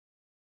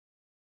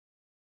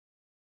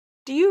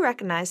Do you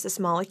recognize this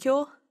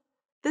molecule?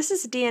 This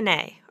is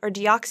DNA, or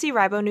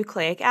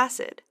deoxyribonucleic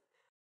acid.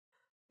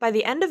 By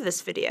the end of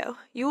this video,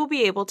 you will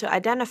be able to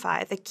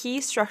identify the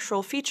key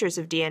structural features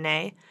of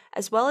DNA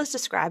as well as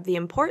describe the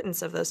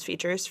importance of those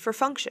features for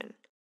function.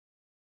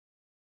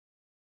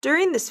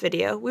 During this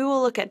video, we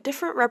will look at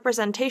different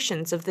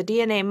representations of the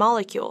DNA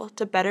molecule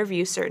to better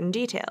view certain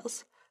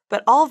details,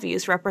 but all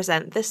views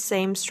represent this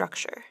same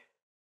structure.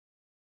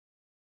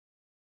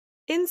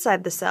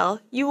 Inside the cell,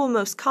 you will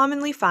most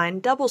commonly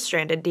find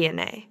double-stranded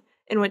DNA,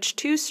 in which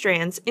two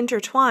strands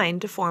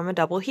intertwine to form a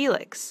double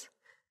helix.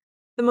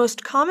 The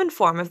most common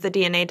form of the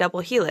DNA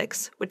double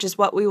helix, which is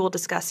what we will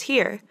discuss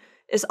here,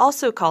 is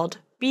also called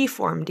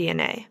B-form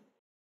DNA.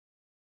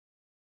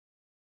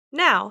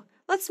 Now,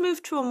 let's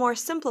move to a more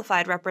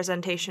simplified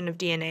representation of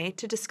DNA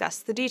to discuss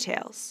the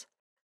details.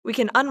 We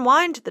can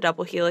unwind the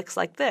double helix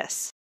like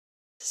this,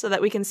 so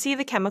that we can see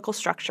the chemical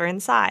structure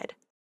inside.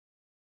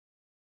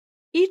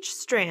 Each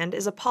strand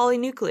is a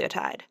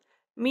polynucleotide,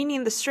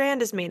 meaning the strand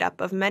is made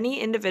up of many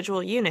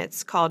individual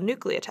units called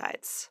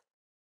nucleotides.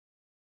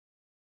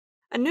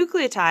 A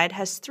nucleotide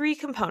has three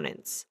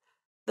components: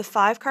 the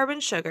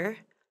 5-carbon sugar,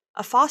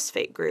 a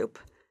phosphate group,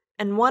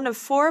 and one of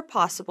 4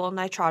 possible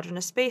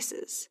nitrogenous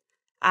bases: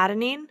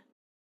 adenine,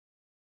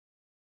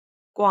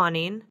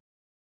 guanine,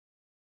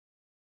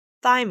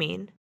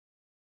 thymine,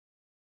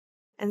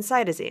 and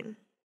cytosine.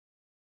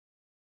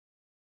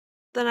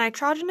 The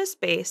nitrogenous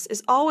base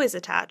is always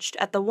attached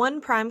at the 1'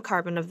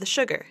 carbon of the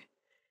sugar.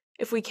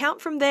 If we count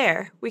from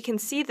there, we can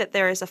see that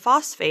there is a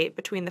phosphate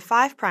between the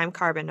 5'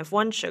 carbon of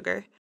one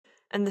sugar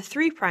and the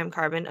 3'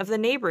 carbon of the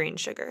neighboring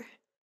sugar.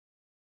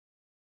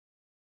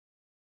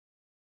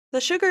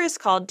 The sugar is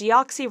called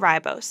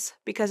deoxyribose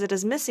because it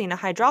is missing a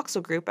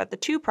hydroxyl group at the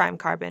 2'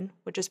 carbon,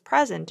 which is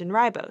present in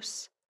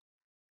ribose.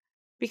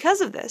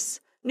 Because of this,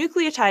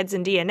 nucleotides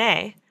in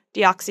DNA,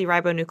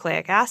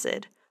 deoxyribonucleic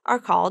acid, are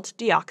called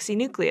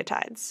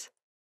deoxynucleotides.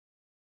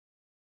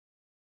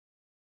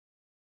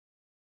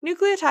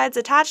 Nucleotides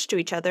attach to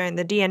each other in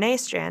the DNA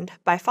strand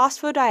by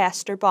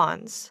phosphodiester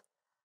bonds.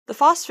 The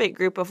phosphate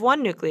group of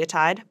one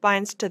nucleotide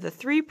binds to the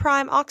 3'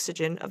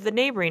 oxygen of the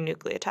neighboring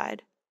nucleotide.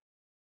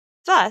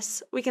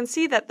 Thus, we can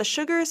see that the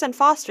sugars and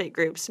phosphate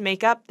groups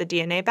make up the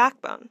DNA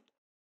backbone.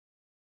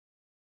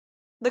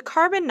 The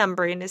carbon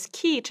numbering is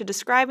key to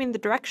describing the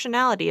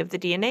directionality of the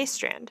DNA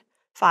strand,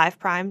 5'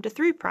 to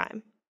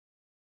 3'.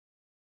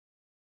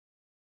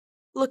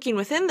 Looking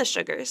within the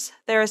sugars,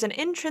 there is an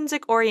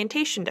intrinsic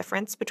orientation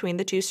difference between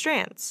the two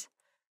strands.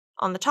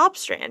 On the top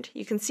strand,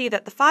 you can see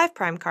that the 5'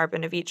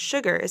 carbon of each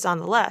sugar is on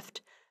the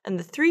left, and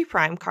the 3'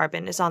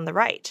 carbon is on the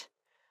right.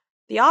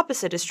 The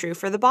opposite is true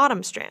for the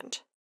bottom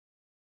strand.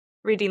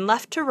 Reading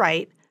left to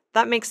right,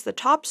 that makes the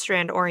top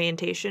strand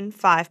orientation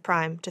 5'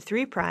 to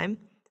 3',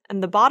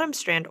 and the bottom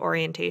strand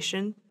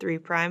orientation 3'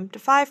 to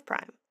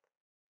 5'.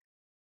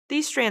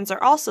 These strands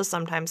are also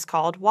sometimes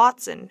called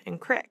Watson and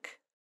Crick.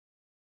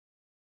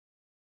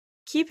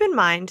 Keep in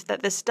mind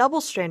that this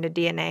double-stranded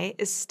DNA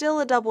is still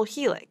a double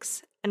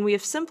helix, and we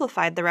have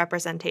simplified the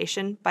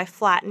representation by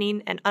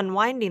flattening and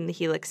unwinding the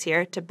helix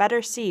here to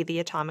better see the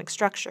atomic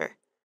structure.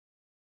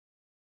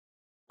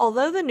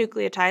 Although the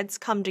nucleotides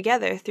come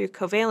together through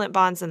covalent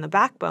bonds in the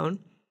backbone,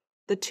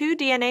 the two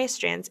DNA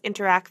strands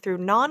interact through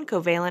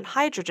non-covalent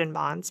hydrogen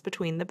bonds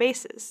between the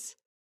bases.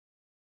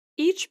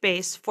 Each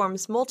base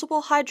forms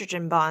multiple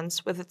hydrogen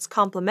bonds with its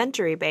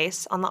complementary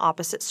base on the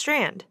opposite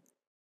strand.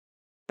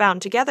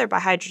 Bound together by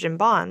hydrogen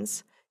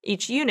bonds,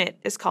 each unit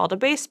is called a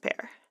base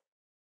pair.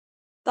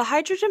 The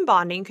hydrogen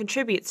bonding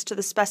contributes to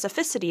the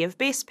specificity of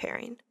base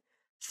pairing.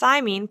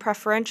 Thymine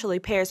preferentially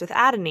pairs with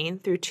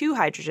adenine through 2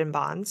 hydrogen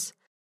bonds,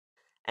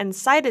 and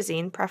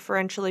cytosine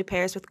preferentially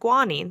pairs with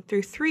guanine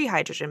through 3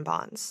 hydrogen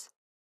bonds.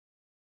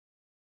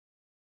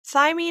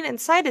 Thymine and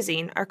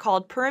cytosine are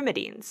called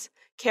pyrimidines,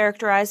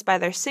 characterized by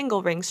their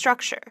single ring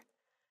structure,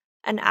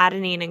 and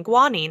adenine and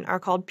guanine are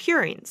called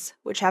purines,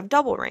 which have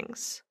double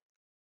rings.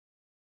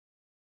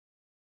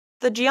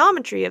 The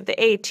geometry of the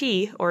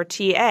AT, or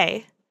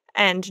TA,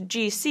 and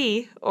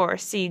GC, or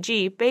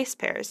CG, base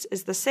pairs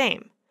is the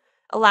same,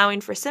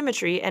 allowing for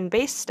symmetry and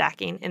base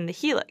stacking in the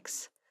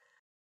helix.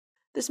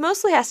 This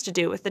mostly has to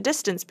do with the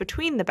distance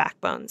between the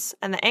backbones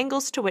and the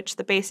angles to which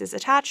the base is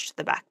attached to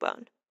the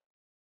backbone.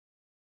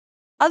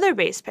 Other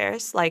base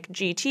pairs, like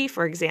GT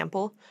for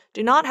example,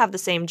 do not have the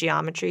same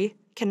geometry,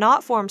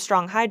 cannot form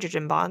strong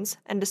hydrogen bonds,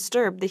 and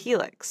disturb the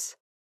helix.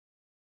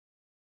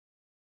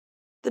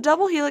 The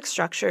double helix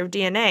structure of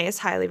DNA is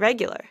highly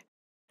regular.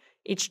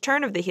 Each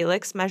turn of the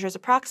helix measures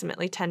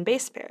approximately 10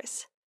 base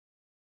pairs.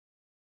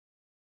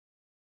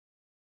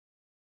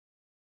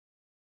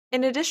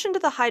 In addition to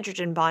the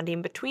hydrogen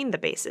bonding between the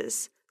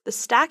bases, the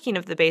stacking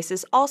of the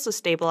bases also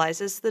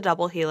stabilizes the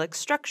double helix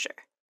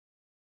structure.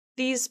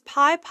 These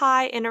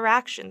pi-pi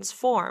interactions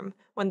form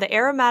when the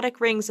aromatic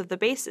rings of the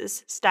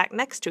bases stack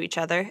next to each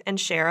other and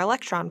share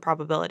electron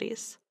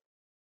probabilities.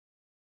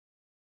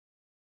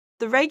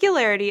 The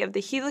regularity of the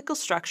helical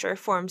structure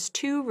forms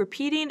 2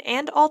 repeating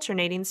and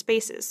alternating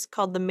spaces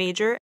called the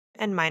major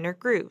and minor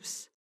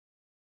grooves.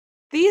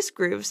 These These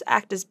grooves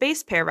act as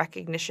base pair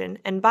recognition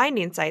and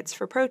binding sites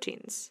for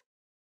proteins.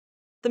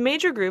 The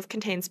major groove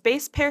contains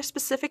base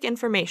pair-specific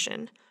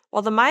information,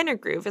 while the minor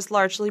groove is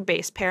largely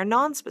base pair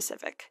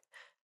non-specific.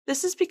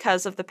 This is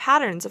because of the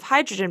patterns of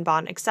hydrogen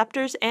bond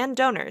acceptors and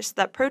donors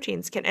that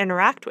proteins can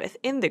interact with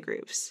in the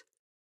grooves.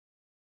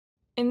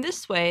 In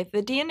this way,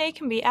 the DNA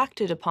can be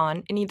acted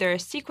upon in either a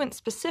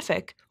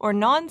sequence-specific or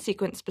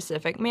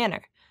non-sequence-specific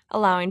manner,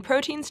 allowing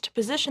proteins to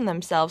position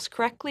themselves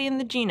correctly in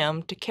the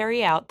genome to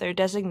carry out their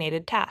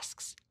designated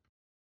tasks.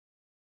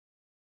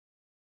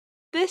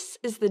 This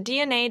is the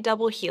DNA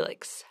double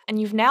helix,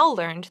 and you've now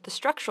learned the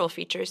structural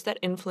features that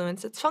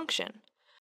influence its function.